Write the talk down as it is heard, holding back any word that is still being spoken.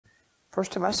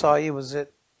First time I saw you was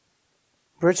at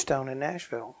Bridgestone in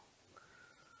Nashville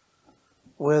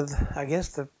with, I guess,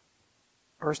 the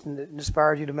person that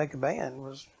inspired you to make a band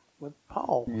was with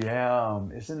Paul. Yeah,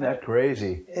 isn't that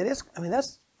crazy? It is. I mean,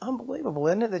 that's unbelievable,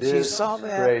 isn't it? That you saw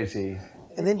that, crazy,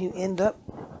 and then you end up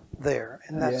there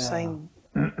in that same.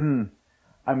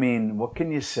 I mean, what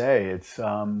can you say? It's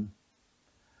a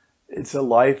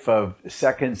life of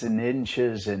seconds and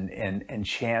inches and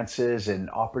chances and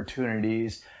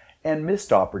opportunities and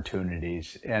missed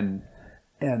opportunities and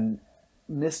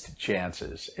missed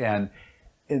chances. And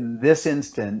in this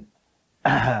instance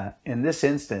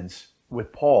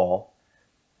with Paul,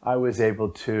 I was able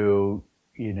to,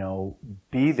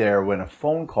 be there when a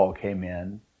phone call came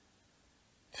in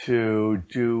to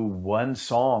do one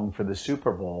song for the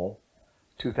Super Bowl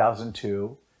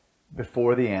 2002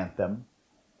 before the anthem,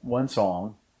 one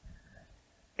song.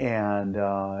 And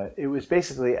it was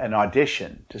basically an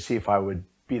audition to see if I would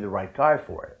be the right guy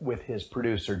for it with his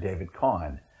producer, David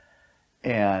Kahn.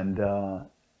 And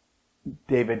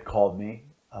David called me.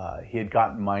 He had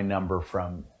gotten my number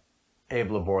from Abe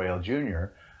Laboriel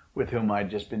Jr., with whom I'd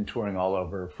just been touring all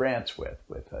over France with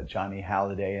Johnny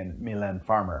Halliday and Mylène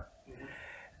Farmer.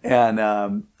 And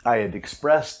I had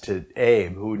expressed to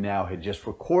Abe, who now had just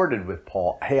recorded with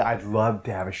Paul, hey, I'd love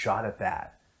to have a shot at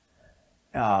that.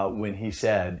 When he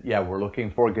said, yeah, we're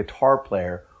looking for a guitar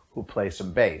player who plays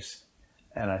some bass.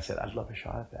 And I said, I'd love a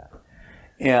shot at that.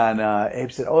 And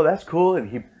Abe said, oh, that's cool. And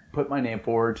he put my name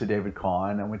forward to David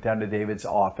Kahn. I went down to David's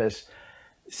office,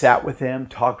 sat with him,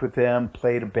 talked with him,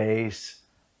 played a bass.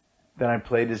 Then I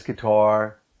played his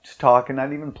guitar, just talking,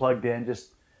 not even plugged in,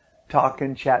 just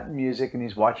talking, chatting music, and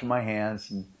he's watching my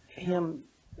hands. And him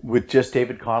with just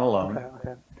David Kahn alone.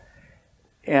 Okay.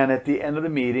 And at the end of the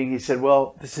meeting, he said,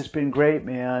 well, this has been great,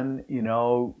 man.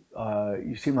 You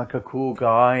seem like a cool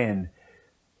guy, and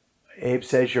Abe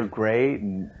says you're great,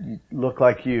 and you look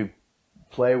like you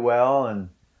play well, and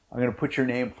I'm going to put your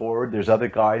name forward. There's other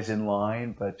guys in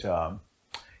line, but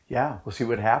yeah, we'll see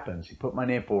what happens. He put my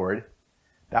name forward.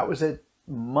 That was a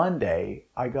Monday.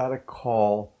 I got a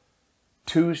call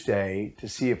Tuesday to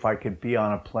see if I could be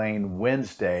on a plane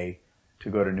Wednesday to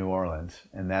go to New Orleans,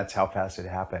 and that's how fast it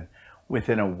happened.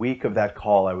 Within a week of that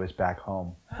call, I was back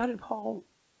home. How did Paul?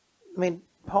 I mean,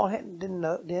 Paul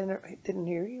didn't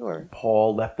hear you, or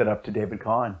Paul left it up to David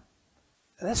Kahn.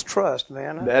 That's trust,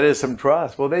 man. That is some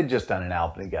trust. Well, they'd just done an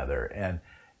album together, and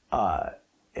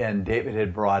David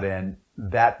had brought in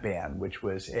that band, which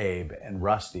was Abe and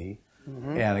Rusty,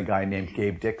 and a guy named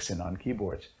Gabe Dixon on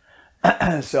keyboards.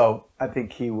 So I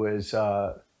think he was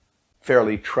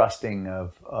fairly trusting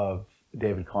of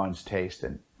David Kahn's taste,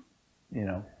 and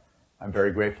I'm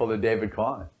very grateful to David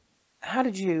Kahn. How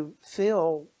did you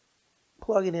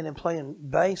plugging in and playing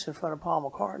bass in front of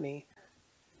Paul McCartney?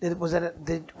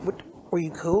 Were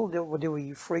you cool? Were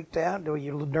you freaked out? Were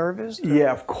you nervous?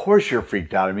 Yeah, of course you're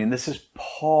freaked out. I mean, this is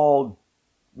Paul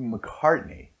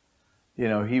McCartney. He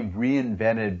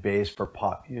reinvented bass for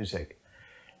pop music.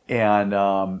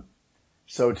 And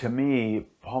so to me,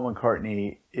 Paul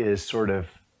McCartney is sort of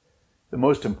the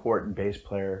most important bass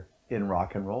player in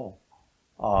rock and roll.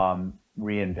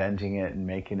 Reinventing it and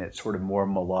making it sort of more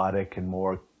melodic and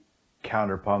more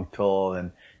counterpunctual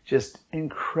and just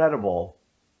incredible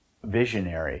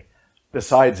visionary,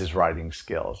 besides his writing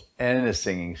skills and his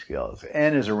singing skills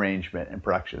and his arrangement and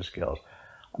production skills.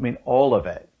 I mean, all of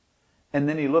it. And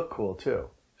then he looked cool too.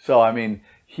 So, I mean,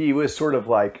 he was sort of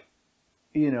like,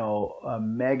 a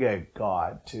mega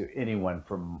god to anyone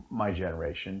from my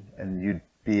generation, and you'd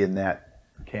be in that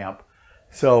camp.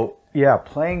 So, yeah,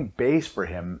 playing bass for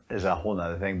him is a whole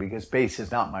nother thing, because bass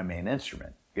is not my main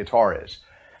instrument. Guitar is.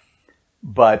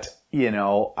 But,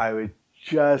 I was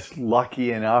just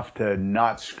lucky enough to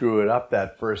not screw it up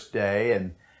that first day.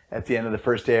 And at the end of the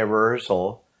first day of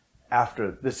rehearsal,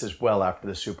 this is well after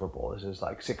the Super Bowl. This is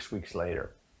like 6 weeks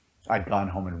later. I'd gone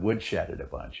home and woodshedded a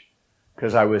bunch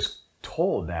because I was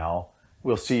told, now,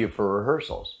 we'll see you for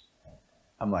rehearsals.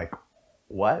 I'm like,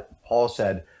 what? Paul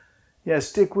said, yeah,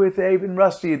 stick with Abe and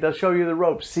Rusty. They'll show you the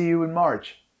ropes. See you in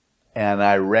March. And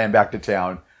I ran back to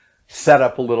town, set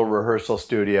up a little rehearsal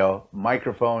studio,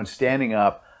 microphone, standing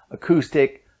up,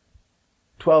 acoustic,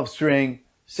 12-string,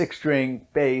 6-string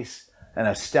bass, and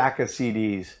a stack of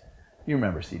CDs. You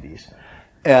remember CDs.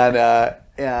 And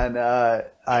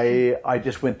I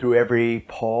just went through every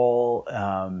Paul,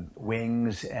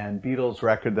 Wings, and Beatles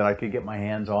record that I could get my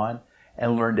hands on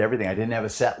and learned everything. I didn't have a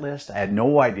set list. I had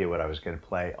no idea what I was going to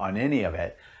play on any of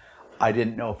it. I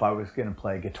didn't know if I was going to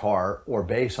play guitar or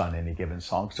bass on any given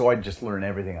song, so I'd just learn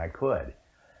everything I could.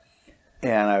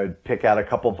 And I would pick out a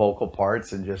couple vocal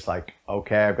parts and just like,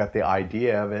 okay, I've got the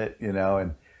idea of it,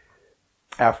 and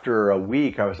after a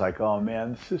week, I was like, oh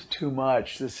man, this is too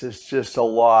much. This is just a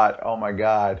lot. Oh my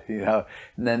God, you know.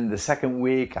 And then the second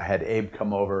week, I had Abe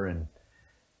come over, and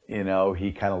you know,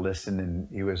 he kind of listened, and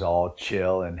he was all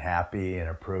chill and happy and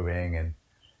approving, and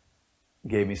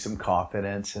gave me some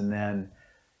confidence. And then,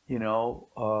 you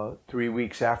know, 3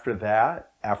 weeks after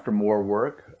that, after more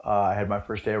work, I had my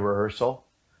first day of rehearsal,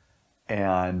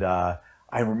 and I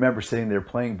remember sitting there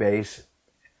playing bass,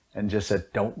 and just said,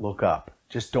 "Don't look up.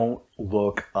 Just don't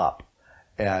look up."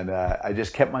 And I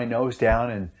just kept my nose down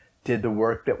and did the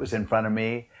work that was in front of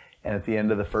me. And at the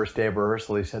end of the first day of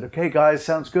rehearsal, he said, "Okay, guys,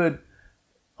 sounds good.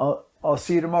 I'll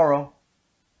see you tomorrow."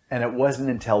 And it wasn't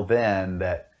until then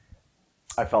that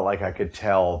I felt like I could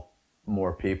tell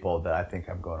more people that I think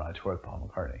I'm going on tour with Paul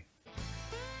McCartney.